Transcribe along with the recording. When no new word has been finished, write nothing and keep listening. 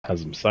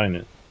has him sign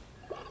it.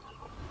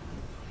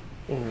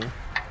 Mm-hmm.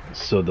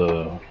 So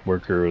the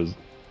worker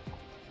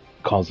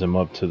calls him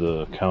up to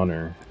the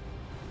counter,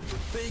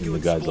 and the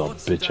guy's all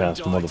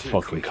bitch-ass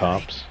motherfucking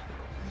cops.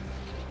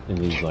 And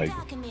he's like,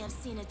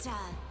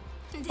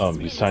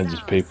 he signs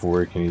his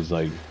paperwork and he's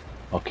like,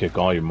 I'll kick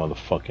all your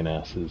motherfucking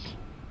asses.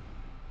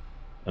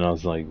 And I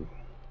was like,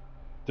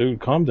 dude,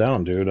 calm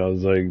down, dude. I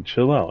was like,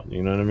 chill out,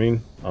 you know what I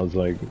mean? I was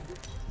like,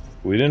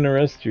 we didn't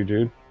arrest you,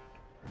 dude.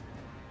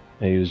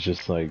 And he was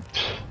just like,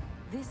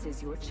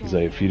 he's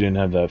like, if you didn't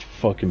have that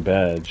fucking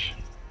badge.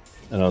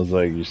 And I was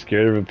like, you're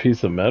scared of a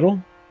piece of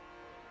metal?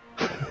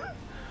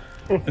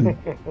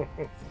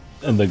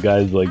 And the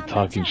guy's like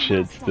talking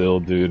shit still,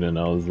 dude. And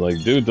I was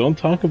like, dude, don't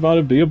talk about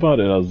it, be about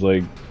it. I was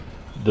like,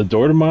 the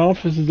door to my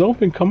office is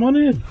open, come on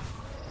in.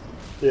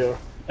 Yeah.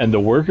 And the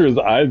worker's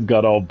eyes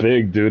got all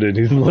big, dude, and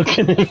he's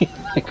looking at me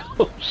like,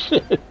 oh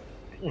shit.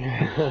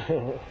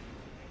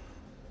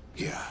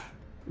 Yeah.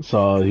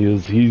 So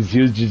he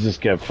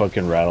just kept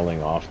fucking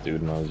rattling off,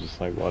 dude, and I was just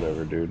like,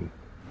 whatever, dude.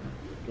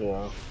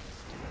 Yeah.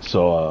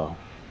 So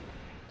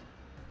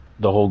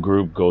the whole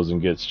group goes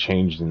and gets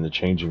changed in the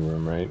changing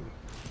room, right?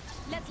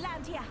 Let's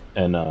land here.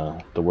 And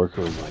the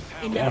worker was like,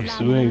 damn,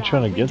 Sue, are you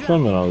trying to get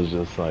some? And I was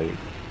just like,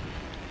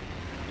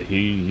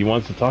 he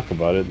wants to talk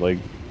about it, like,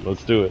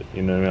 let's do it,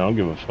 you know what I mean? I don't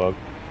give a fuck.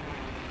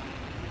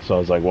 So I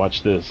was like,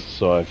 watch this.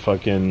 So I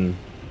fucking,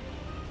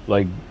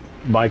 like,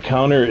 my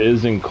counter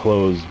is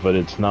enclosed, but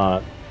it's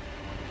not,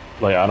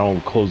 like, I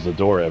don't close the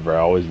door ever, I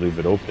always leave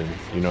it open,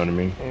 you know what I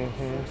mean?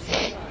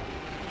 Mm-hmm.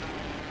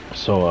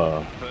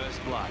 So,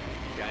 First blood.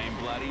 Game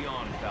bloody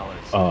on,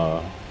 fellas.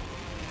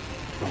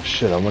 oh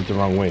shit, I went the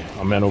wrong way.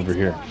 I meant over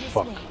here.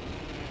 Fuck.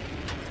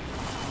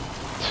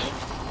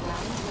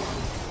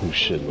 Oh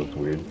shit, looked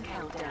weird.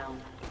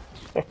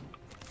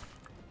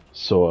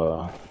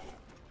 So,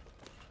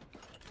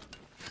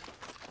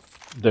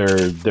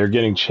 they're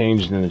getting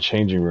changed in the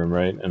changing room,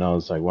 right? And I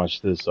was like,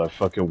 watch this. So I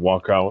fucking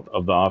walk out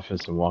of the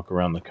office and walk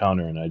around the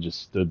counter, and I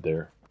just stood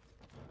there.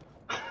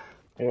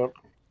 Yep.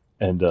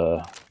 And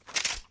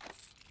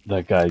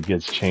that guy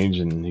gets changed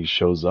and he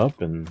shows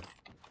up, and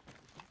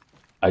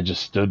I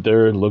just stood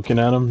there looking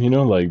at him, you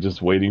know, like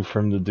just waiting for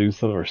him to do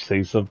something or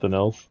say something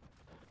else.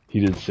 He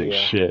didn't say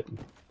shit.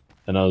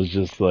 And I was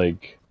just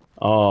like,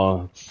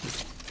 oh,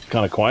 it's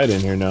kind of quiet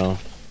in here now.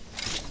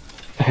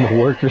 And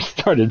the worker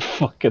started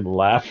fucking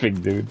laughing,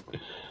 dude.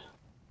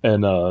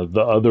 And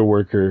the other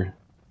worker,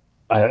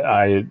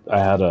 I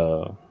had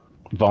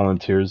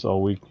volunteers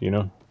all week, you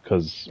know,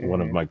 because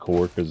one of my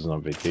coworkers is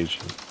on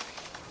vacation.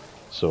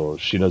 So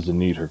she doesn't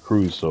need her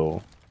crew,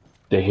 so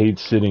they hate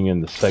sitting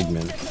in the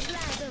segment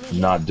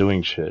not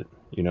doing shit,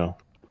 you know?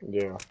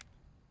 Yeah.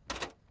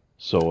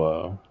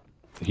 So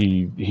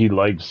he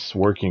likes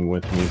working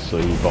with me, so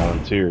he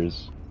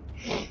volunteers.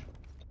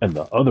 And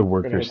the other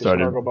worker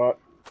started,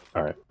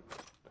 alright,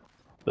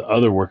 the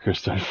other worker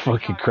started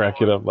fucking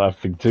cracking up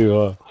laughing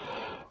too,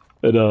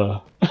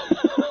 and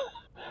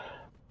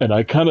and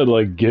I kind of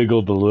like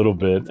giggled a little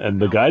bit,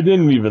 and the guy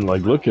didn't even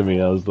like look at me.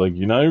 I was like,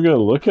 you're not even gonna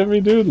look at me,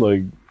 dude?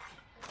 Like,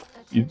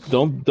 you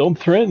don't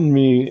threaten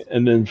me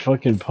and then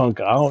fucking punk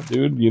out,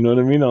 dude. You know what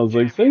I mean? I was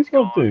like, say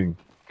something.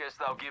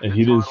 And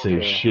he didn't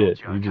say shit.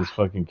 He just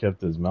fucking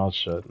kept his mouth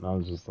shut. And I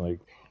was just like,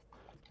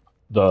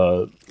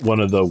 one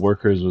of the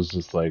workers was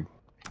just like,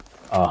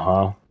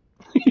 uh-huh.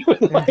 He was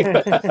like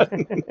that.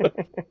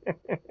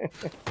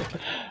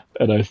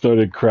 And I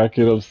started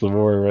cracking up some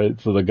more, right?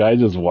 So the guy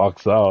just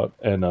walks out,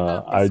 and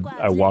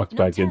I walked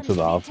back into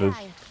the office,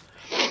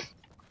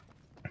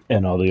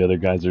 and all the other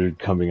guys are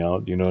coming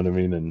out, you know what I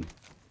mean? And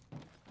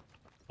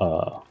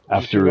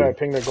after... Did you see that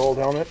ping the gold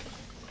helmet?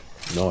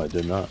 No, I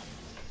did not.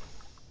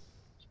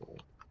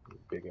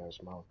 Big ass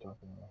mouth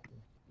talking about.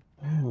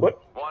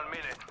 What? 1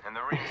 minute, and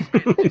the ring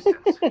is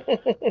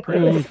distance.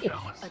 Pretty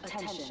fellas.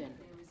 Attention.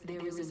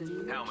 There is a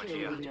new Helmet kill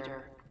here.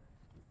 leader.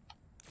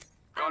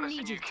 Got us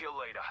a new kill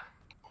leader.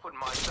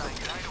 Wouldn't mind saying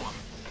good day to him.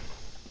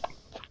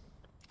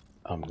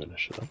 I'm gonna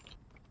shut up.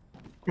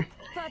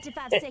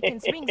 35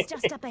 seconds, rings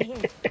just up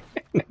ahead.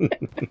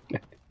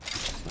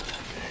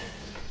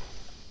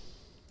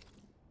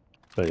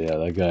 But yeah,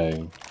 that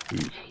guy,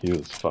 he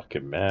was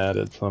fucking mad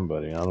at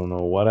somebody. I don't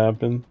know what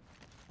happened.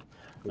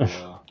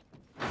 Yeah.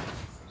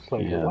 It's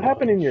like, what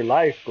happened in your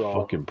life, bro?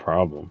 Fucking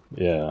problem.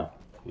 Yeah,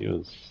 he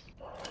was...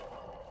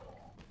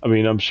 I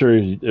mean, I'm sure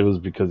it was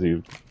because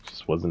he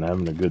just wasn't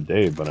having a good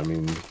day, but I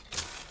mean...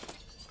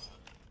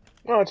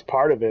 No, it's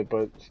part of it,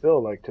 but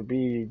still, like, to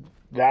be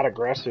that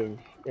aggressive,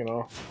 you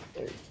know?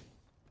 Like...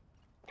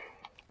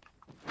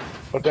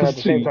 But then at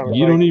the same time,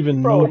 you don't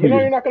even know. Bro, you know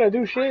you're not gonna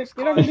do shit?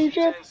 You're not gonna do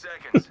shit?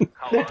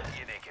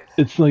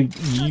 It's like,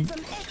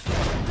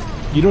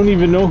 you don't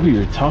even know who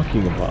you're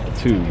talking about,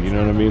 too, you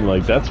know what I mean?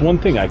 Like, that's one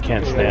thing I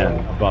can't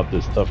stand about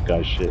this tough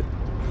guy shit.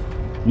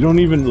 You don't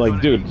even,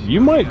 like, dude, you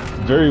might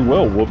very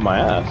well whoop my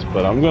ass,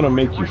 but I'm gonna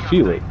make you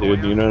feel it,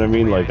 dude, you know what I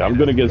mean? Like, I'm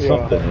gonna get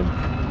something.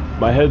 And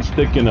my head's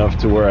thick enough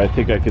to where I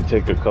think I could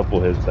take a couple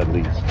hits at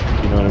least,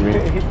 you know what I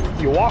mean?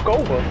 You walk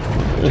over,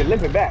 but you're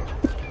limping back.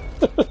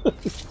 Evo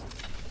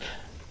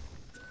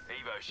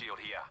shield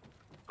here.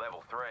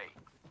 Level 3.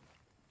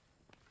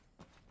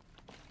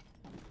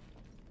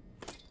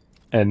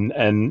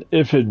 And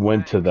if it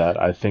went to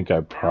that, I think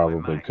I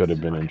probably could have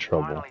been in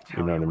trouble.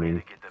 You know what I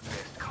mean?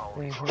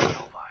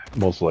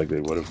 Most likely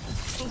would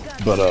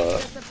have. But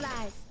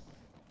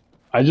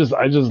I just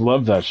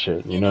love that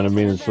shit. You know what I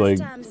mean? It's like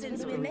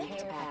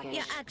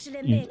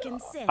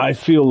I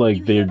feel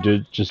like they're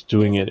just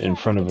doing it in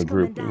front of a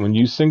group. When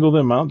you single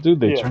them out,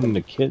 dude, they turn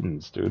into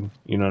kittens, dude.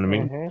 You know what I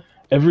mean?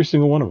 Every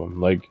single one of them.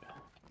 Like,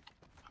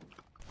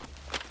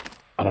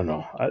 I don't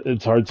know.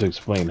 It's hard to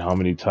explain how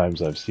many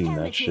times I've seen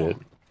that shit.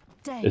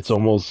 It's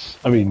almost,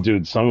 I mean,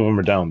 dude, some of them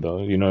are down,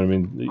 though. You know what I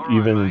mean?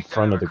 Even in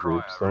front of the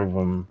group, some of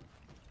them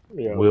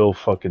will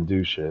fucking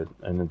do shit.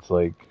 And it's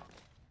like,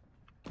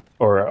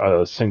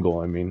 or single,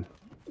 I mean.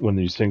 When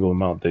you single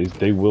them out,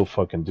 they will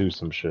fucking do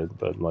some shit.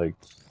 But, like,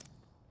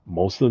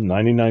 most of the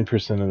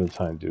 99% of the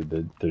time,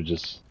 dude, they're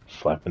just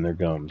flapping their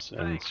gums.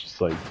 And it's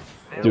just like,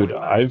 dude,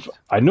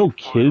 I know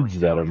kids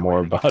that are more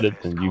about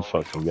it than you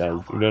fucking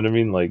guys. You know what I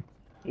mean? Like,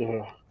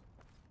 yeah.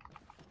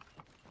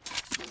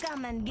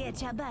 Come and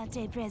get your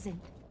birthday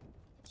present.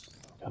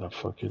 Gotta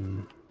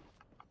fucking...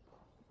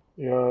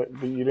 Yeah,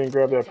 but you didn't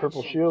grab that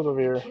purple shield over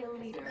here.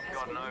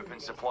 Got an open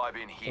supply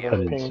bin here. I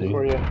didn't see.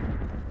 For you.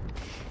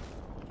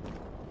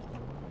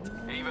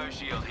 Evo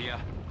shield here.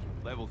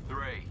 Level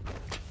 3.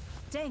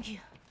 Thank you.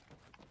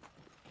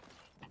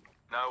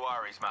 No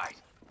worries,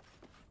 mate.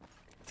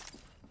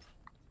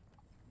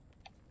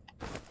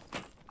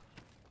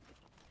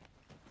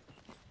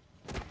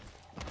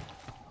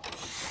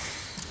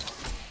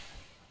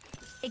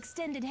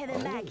 Extended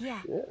heavy mag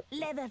here.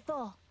 Level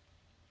 4.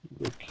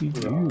 Look at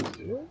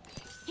you.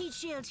 Heat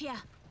shield here.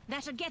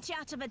 That'll get you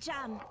out of a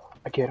jam.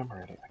 I get him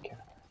already. I get him.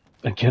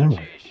 I get him.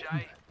 Cheers,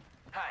 Shay.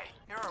 Hey,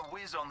 you're a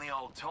whiz on the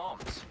old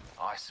toms.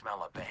 I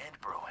smell a band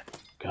brewing.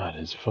 God,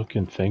 his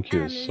fucking thank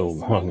you is so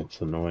long,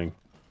 it's annoying.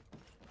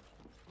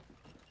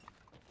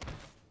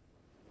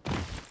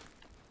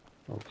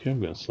 Okay,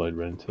 I'm gonna slide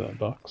right into that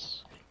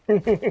box. I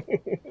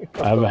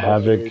have a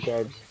Havoc.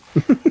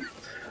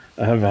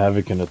 I have a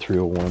Havoc and a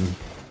 301.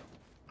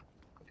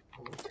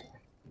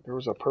 There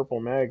was a purple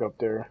mag up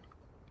there.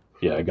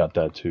 Yeah, I got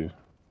that too.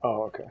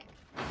 Oh, okay.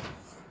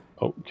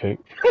 Okay.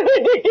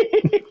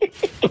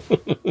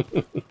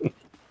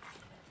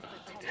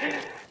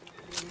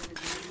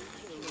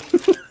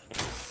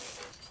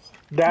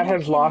 That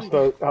has lost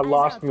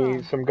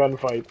me some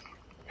gunfights.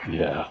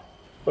 Yeah.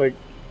 Like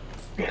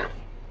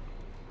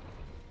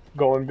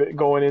going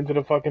into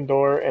the fucking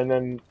door and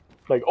then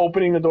like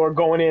opening the door,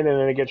 going in, and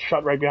then it gets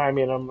shut right behind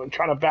me, and I'm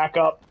trying to back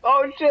up.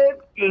 Oh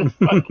shit!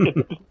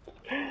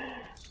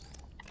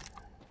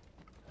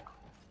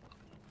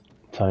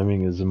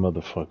 Timing is a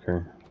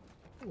motherfucker.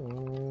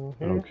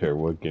 I don't care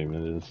what game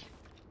it is.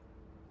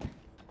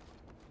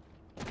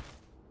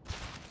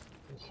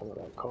 Some of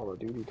that Call of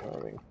Duty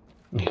timing.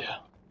 Yeah.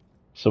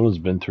 Someone's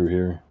been through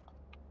here.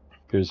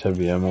 Here's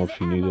heavy ammo if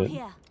you need it.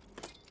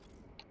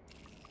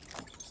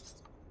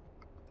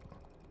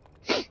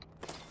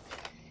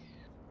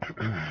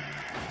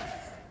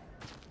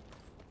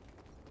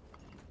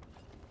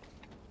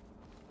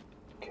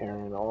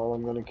 Carrying all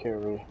I'm gonna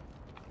carry.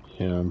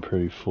 Yeah, I'm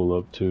pretty full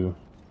up too.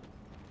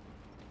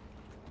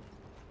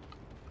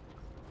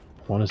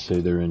 I want to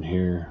say they're in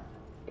here,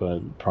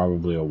 but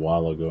probably a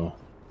while ago.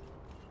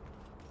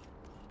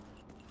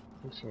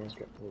 I think someone's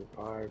got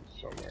 5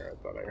 somewhere. I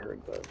thought I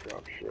heard that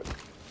drop shit.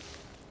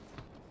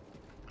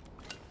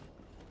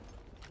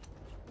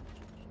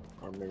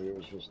 Or maybe it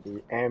was just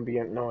the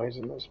ambient noise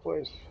in this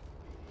place.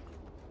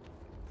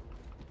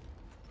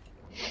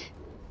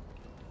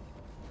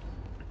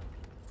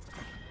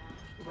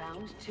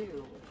 Round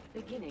 2,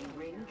 beginning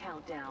ring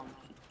countdown.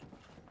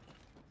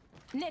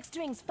 Next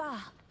ring's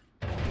far.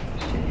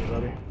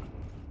 Ready?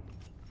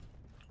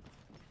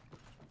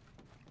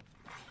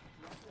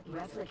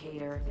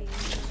 Replicator.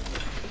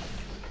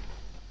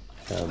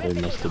 Yeah, they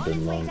must have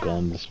been long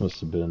gone. This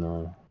must have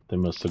been, they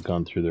must have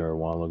gone through there a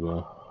while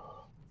ago.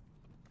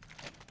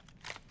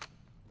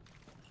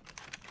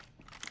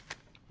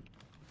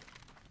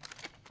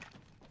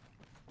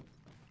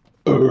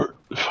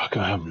 Fuck,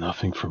 I have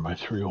nothing for my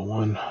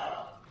 301.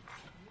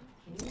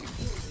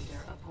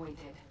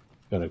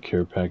 Got a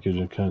care package.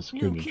 I'm kind of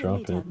scared to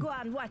drop it. Go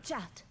on, watch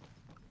out.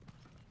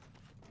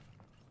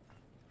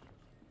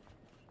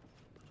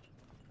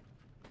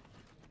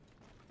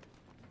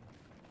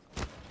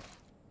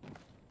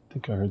 I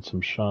think I heard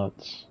some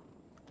shots.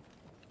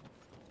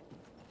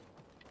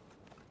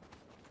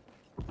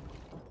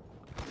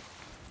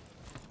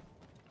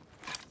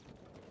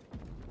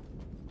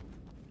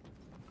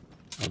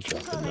 I'll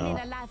drop it now.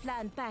 A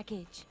lifeline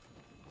package.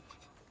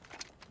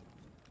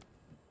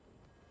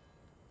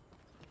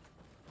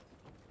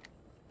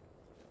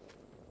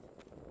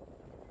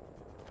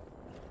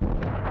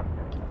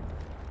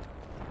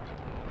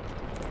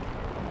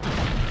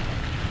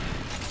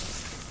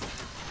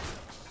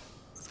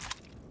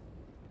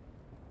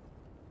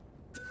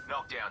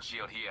 Knockdown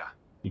shield here.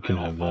 You can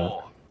have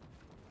that,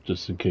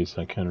 just in case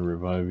I kind of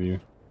revive you.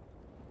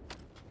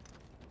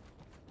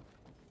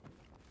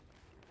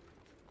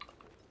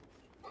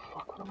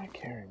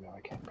 carrying though? I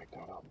can't pick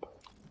that up.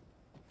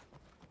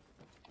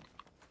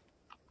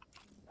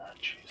 Oh,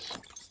 jeez.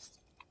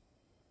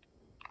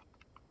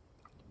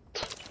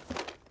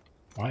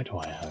 Why do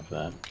I have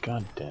that?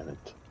 God damn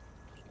it.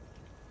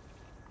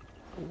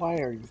 Why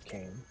are you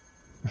Kane?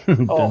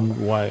 Then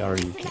why are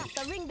you Kane?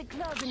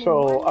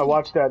 So, I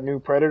watched that new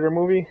Predator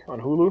movie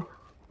on Hulu.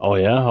 Oh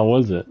yeah? How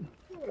was it?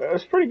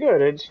 It's pretty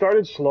good. It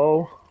started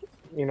slow,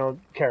 you know,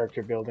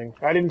 character building.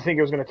 I didn't think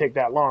it was going to take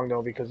that long,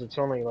 though, because it's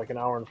only like an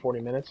hour and 40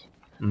 minutes.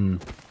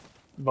 Mm.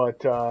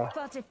 But I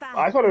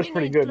thought it was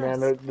pretty good,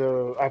 man.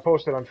 I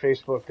posted on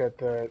Facebook that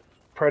the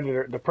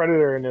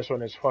Predator in this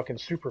one is fucking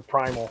super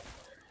primal.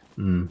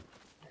 Mm.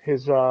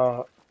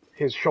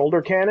 His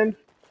shoulder cannon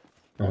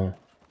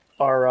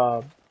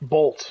are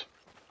bolts,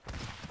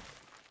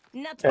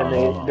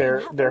 and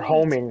they're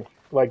homing,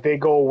 like they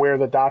go where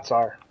the dots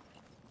are.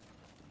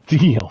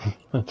 Damn,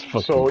 that's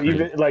fucking So crazy.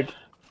 even like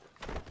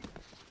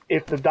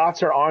if the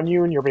dots are on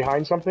you and you're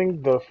behind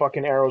something, the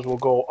fucking arrows will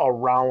go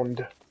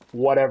around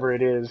whatever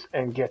it is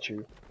and get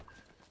you.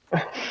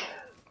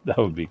 That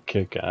would be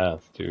kick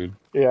ass, dude.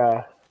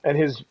 Yeah, and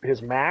his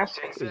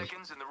mask is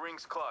seconds and the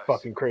ring's close.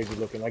 fucking crazy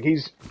looking. Like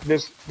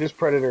this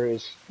Predator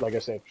is, like I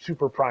said,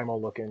 super primal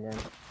looking, man.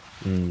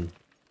 Mm.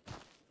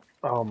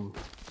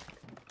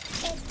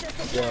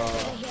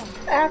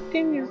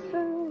 Acting is a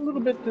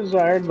little bit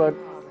desired, but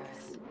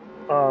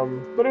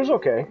it was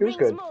okay. It was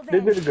good. They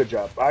did a good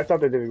job. I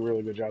thought they did a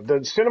really good job. The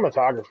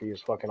cinematography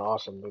is fucking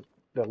awesome.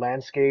 The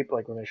landscape,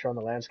 like when they're showing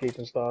the landscape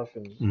and stuff,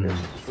 and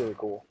it's really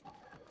cool.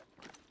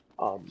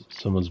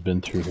 Someone's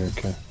been through here,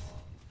 okay.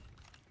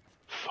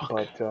 Fuck.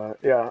 But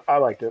yeah, I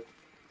liked it.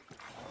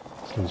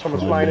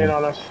 Someone's flying in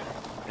on us.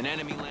 An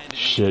enemy landed.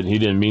 Shit, he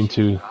didn't mean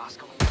to.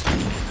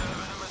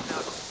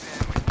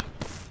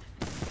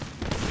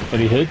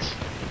 Any hits?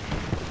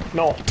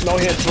 No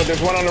hits, but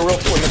there's one on the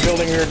roof in the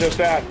building we were just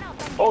at.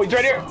 Oh, he's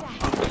right here!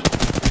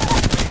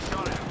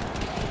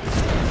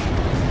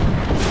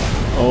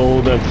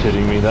 Oh, that's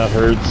hitting me. That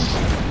hurts.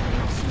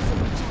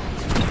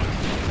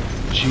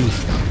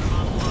 Jesus.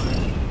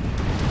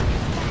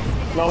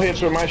 No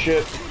hits with my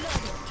shit.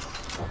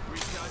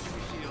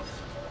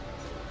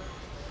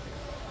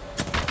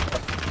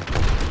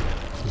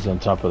 He's on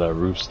top of that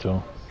roof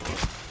still.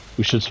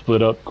 We should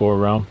split up, go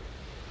around.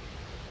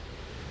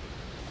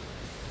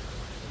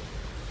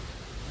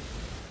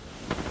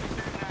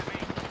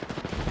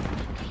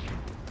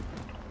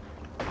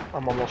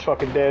 I'm almost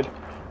fucking dead.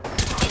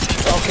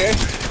 Okay.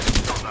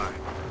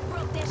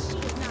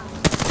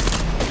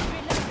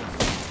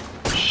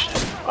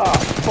 Ah,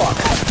 fuck.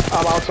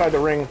 I'm outside the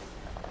ring.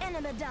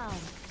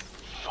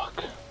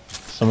 Fuck.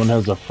 Someone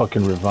has a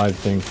fucking revive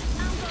thing.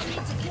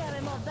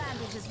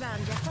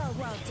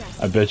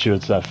 I bet you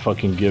it's that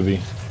fucking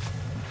Gibby.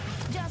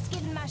 Just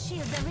giving my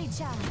shields a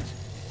recharge.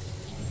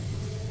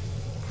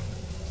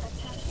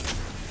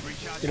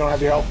 You don't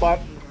have your health bot?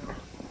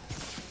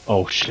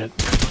 Oh shit.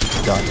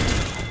 Got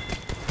it.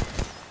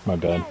 My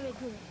bad.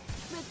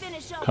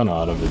 Kinda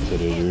out of it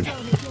today, dude.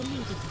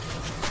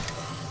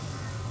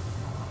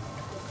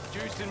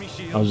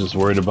 I was just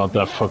worried about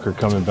that fucker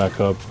coming back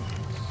up.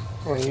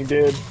 Well, he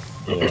did.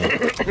 Yeah.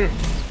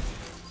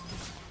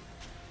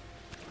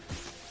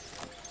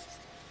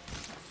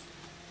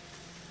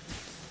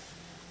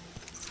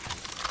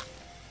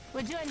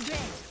 We're doing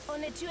great.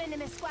 Only 2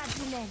 enemy squads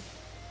remain.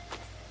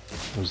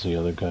 Where's the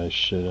other guy's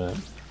shit at?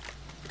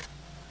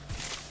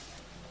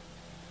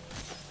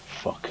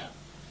 Fuck.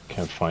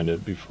 Can't find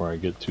it before I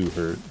get too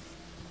hurt.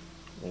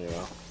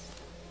 Yeah.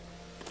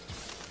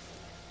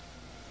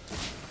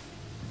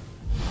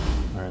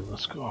 Alright,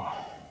 let's go.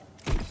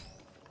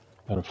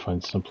 Gotta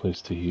find some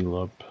place to heal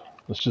up.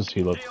 Let's just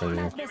heal up for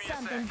you. Must be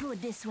something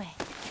good this way.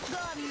 Go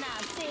on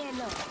now, say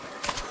hello.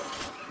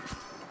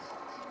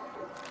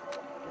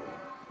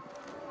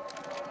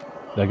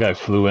 That guy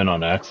flew in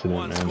on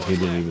accident, man. He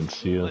didn't even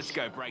see us. Let's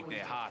go break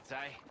their hearts, eh?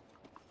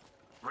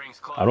 Rings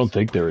close. I don't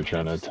think they were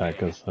trying to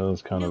attack us. That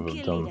was kind of a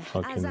New dumb kill leader, eyes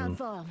fucking on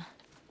form.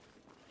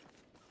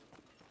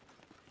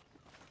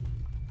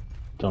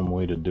 dumb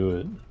way to do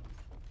it.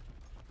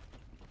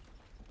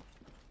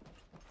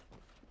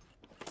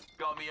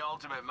 Got me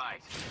ultimate,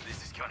 mate.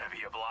 This is gonna be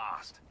a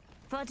blast.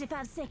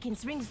 45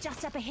 seconds, rings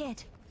just up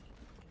ahead.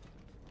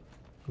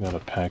 Got a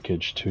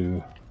package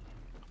too.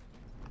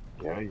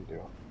 Yeah, you do.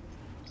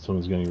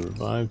 Someone's getting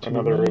revived.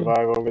 Another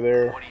revive over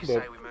there. What do you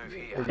say we move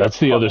here? That's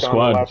the other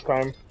squad. Last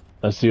time.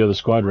 That's the other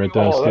squad right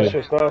there. Oh, that's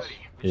just us.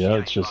 Yeah,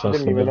 it's just I us.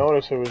 didn't even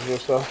notice it was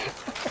just us.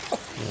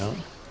 Yeah.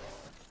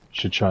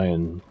 Should try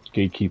and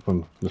gatekeep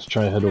them. Let's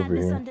try and head over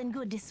here. Something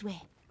good this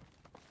way.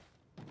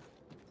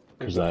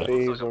 Cause that.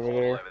 Phase over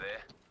there.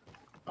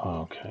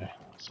 Oh, okay.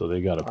 So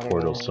they got a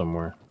portal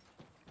somewhere.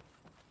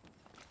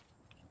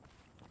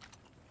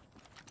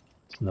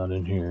 It's not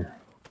in here.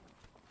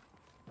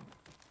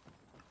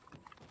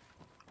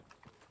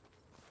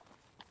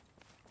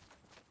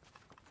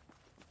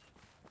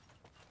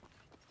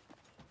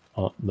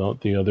 Oh, no,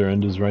 the other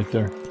end is right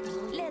there.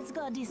 Let's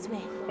go this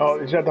way. Oh,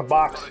 he's at the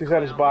box. He's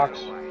at his box.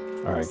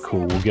 Alright,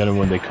 cool. We'll get him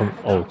when they come.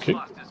 Oh, okay.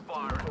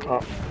 Oh,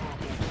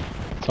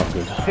 It's all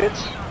good.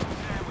 hits.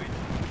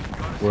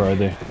 Where are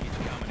they?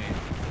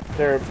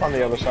 They're on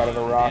the other side of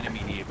the rock.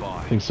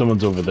 I think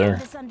someone's over there.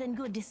 There's something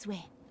good this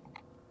way.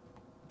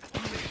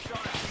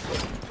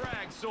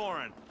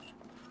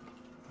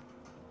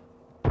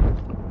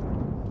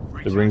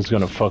 The ring's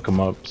gonna fuck them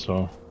up,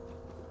 so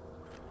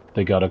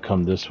they gotta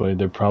come this way.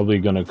 They're probably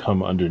gonna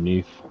come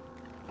underneath.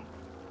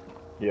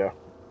 Yeah,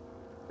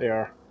 they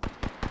are.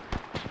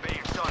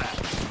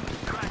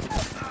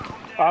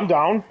 I'm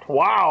down.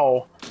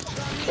 Wow.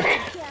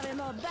 Carry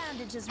more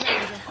bandages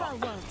round the whole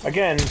world.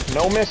 Again,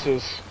 no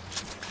misses.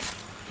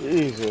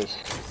 Jesus.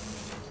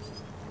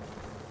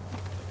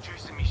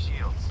 Juicing me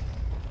shields.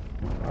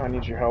 I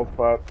need your help,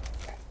 but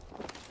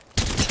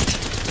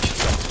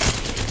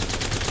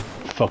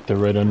Fuck, they're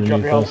right underneath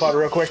jump your health us. pot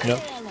real quick. Yep.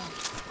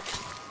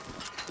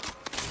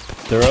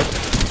 They're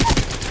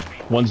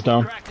up. One's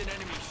down.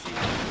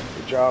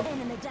 Good job.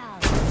 Enemy down.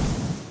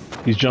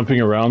 He's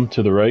jumping around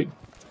to the right.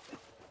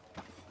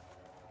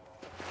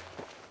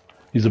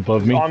 He's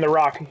above me. On the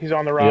rock. He's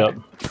on the rock.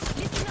 Yep.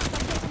 Listen up,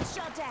 I'm getting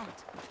shot at.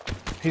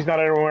 He's not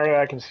anywhere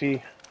that I can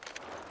see.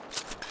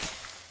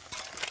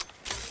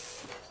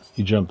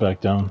 He jumped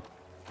back down.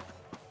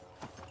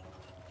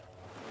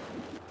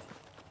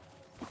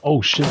 Oh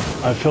shit,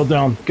 I fell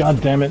down. God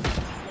damn it.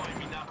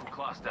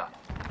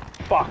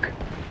 Fuck.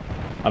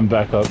 I'm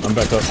back up. I'm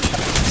back up.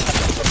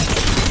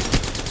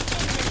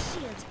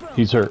 Shields broke.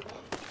 He's hurt.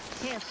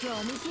 Here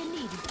from if you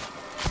need it.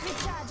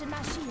 Recharging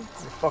my shields.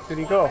 Where the fuck did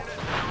he go?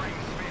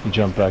 He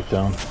jumped back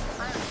down.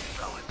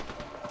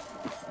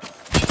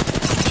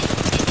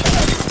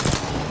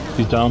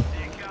 He's down.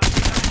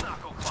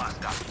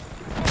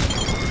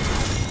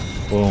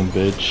 Boom,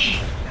 bitch.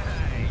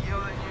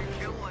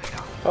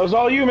 That was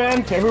all you,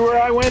 man.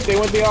 Everywhere I went, they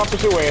went the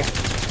opposite way.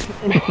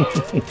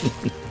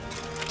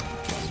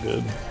 That's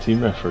good.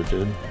 Team effort,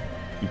 dude.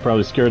 You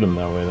probably scared him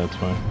that way, that's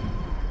why.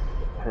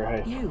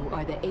 Right. You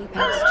are the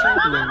Apex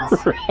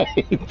champions.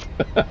 Right.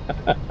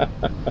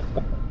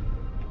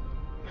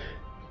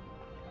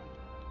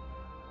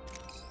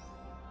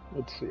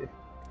 Let's see.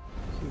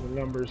 See the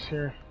numbers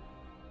here.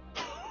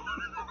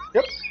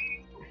 Yep.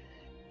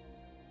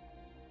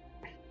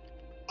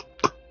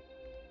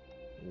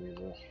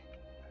 Jesus.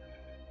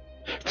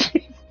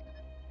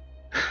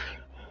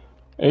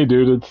 Hey,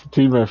 dude, it's a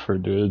team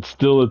effort, dude. It's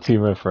still a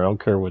team effort. I don't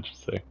care what you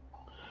say.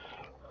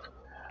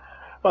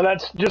 Well,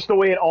 that's just the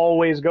way it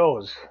always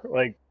goes.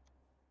 Like,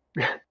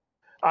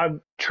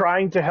 I'm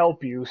trying to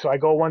help you, so I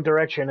go one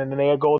direction, and then they go